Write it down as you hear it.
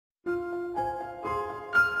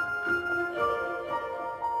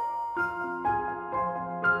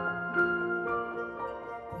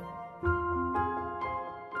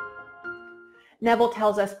Neville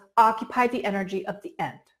tells us, occupy the energy of the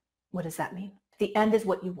end. What does that mean? The end is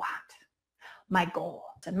what you want. My goal.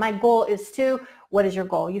 And my goal is to, what is your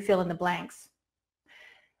goal? You fill in the blanks.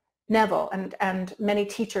 Neville and many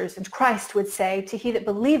teachers and Christ would say, to he that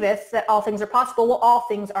believeth that all things are possible, well, all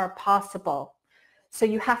things are possible. So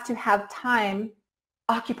you have to have time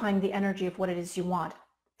occupying the energy of what it is you want.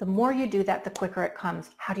 The more you do that, the quicker it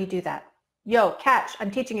comes. How do you do that? Yo, catch, I'm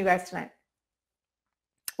teaching you guys tonight.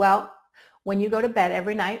 Well, when you go to bed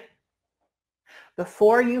every night,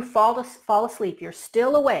 before you fall asleep, you're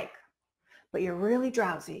still awake, but you're really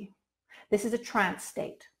drowsy. This is a trance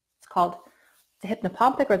state. It's called the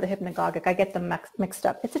hypnopompic or the hypnagogic. I get them mixed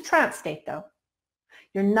up. It's a trance state though.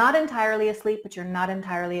 You're not entirely asleep, but you're not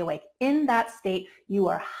entirely awake. In that state, you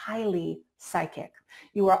are highly psychic.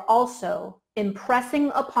 You are also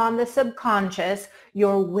impressing upon the subconscious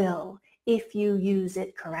your will if you use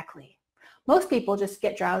it correctly. Most people just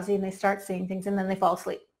get drowsy and they start seeing things and then they fall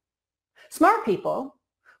asleep. Smart people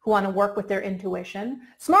who want to work with their intuition,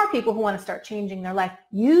 smart people who want to start changing their life,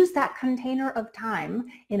 use that container of time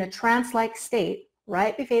in a trance-like state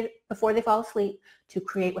right before they fall asleep to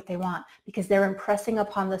create what they want, because they're impressing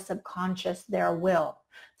upon the subconscious their will.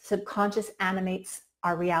 Subconscious animates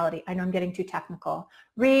our reality. I know I'm getting too technical.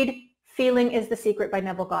 Read Feeling is the Secret by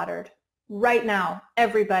Neville Goddard. Right now,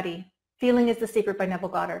 everybody, Feeling is the Secret by Neville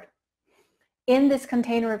Goddard. In this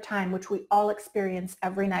container of time, which we all experience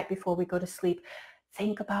every night before we go to sleep,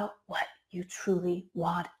 think about what you truly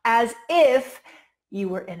want as if you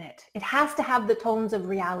were in it. It has to have the tones of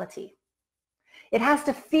reality. It has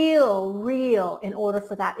to feel real in order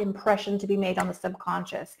for that impression to be made on the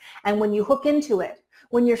subconscious. And when you hook into it,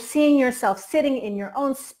 when you're seeing yourself sitting in your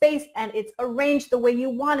own space and it's arranged the way you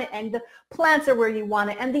want it, and the plants are where you want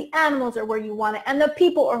it, and the animals are where you want it, and the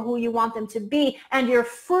people are who you want them to be, and you're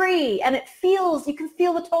free, and it feels, you can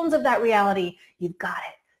feel the tones of that reality, you've got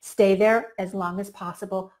it. Stay there as long as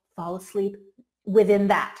possible. Fall asleep within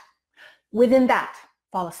that. Within that,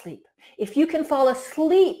 fall asleep. If you can fall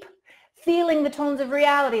asleep feeling the tones of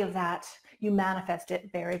reality of that, you manifest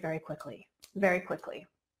it very, very quickly. Very quickly.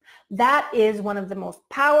 That is one of the most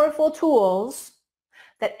powerful tools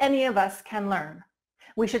that any of us can learn.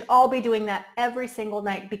 We should all be doing that every single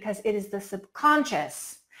night, because it is the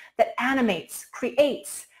subconscious that animates,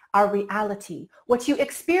 creates our reality. What you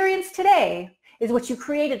experience today is what you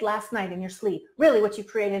created last night in your sleep. Really what you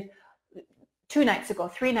created 2 nights ago,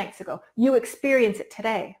 3 nights ago. You experience it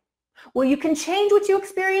today. Well, you can change what you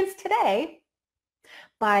experience today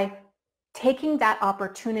by taking that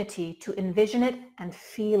opportunity to envision it and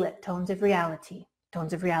feel it. Tones of reality.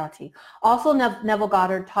 Tones of reality. Also, Neville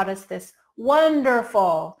Goddard taught us this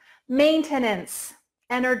wonderful maintenance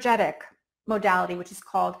energetic modality, which is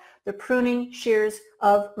called the Pruning Shears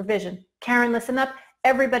of Revision. Karen, listen up.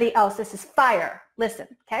 Everybody else, this is fire. Listen,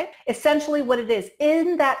 okay? Essentially what it is,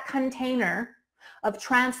 in that container of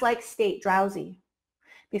trance-like state, drowsy,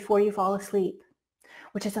 before you fall asleep,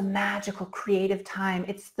 which is a magical creative time.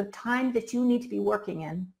 It's the time that you need to be working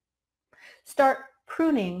in. Start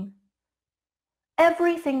pruning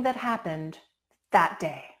everything that happened that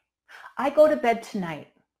day. I go to bed tonight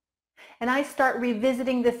and I start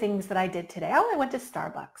revisiting the things that I did today. Oh, I went to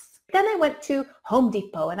Starbucks. Then I went to Home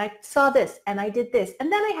Depot and I saw this and I did this. And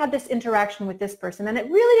then I had this interaction with this person and it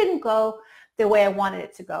really didn't go the way I wanted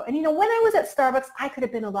it to go. And you know, when I was at Starbucks, I could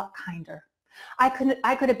have been a lot kinder. I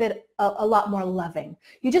could have been a lot more loving.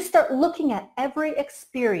 You just start looking at every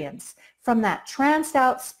experience from that tranced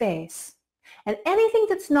out space, and anything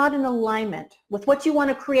that's not in alignment with what you want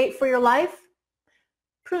to create for your life,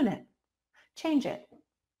 prune it, change it.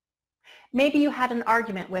 Maybe you had an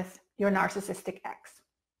argument with your narcissistic ex.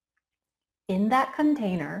 In that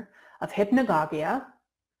container of hypnagogia,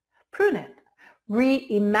 prune it,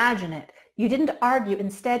 reimagine it. You didn't argue.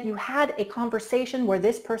 Instead, you had a conversation where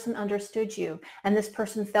this person understood you, and this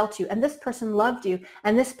person felt you, and this person loved you,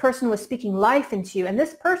 and this person was speaking life into you, and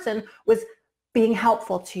this person was being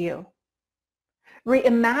helpful to you.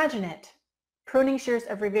 Reimagine it. Pruning Shears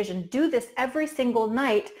of Revision. Do this every single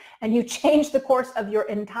night, and you change the course of your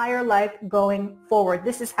entire life going forward.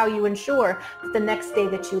 This is how you ensure that the next day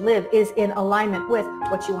that you live is in alignment with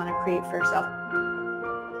what you want to create for yourself.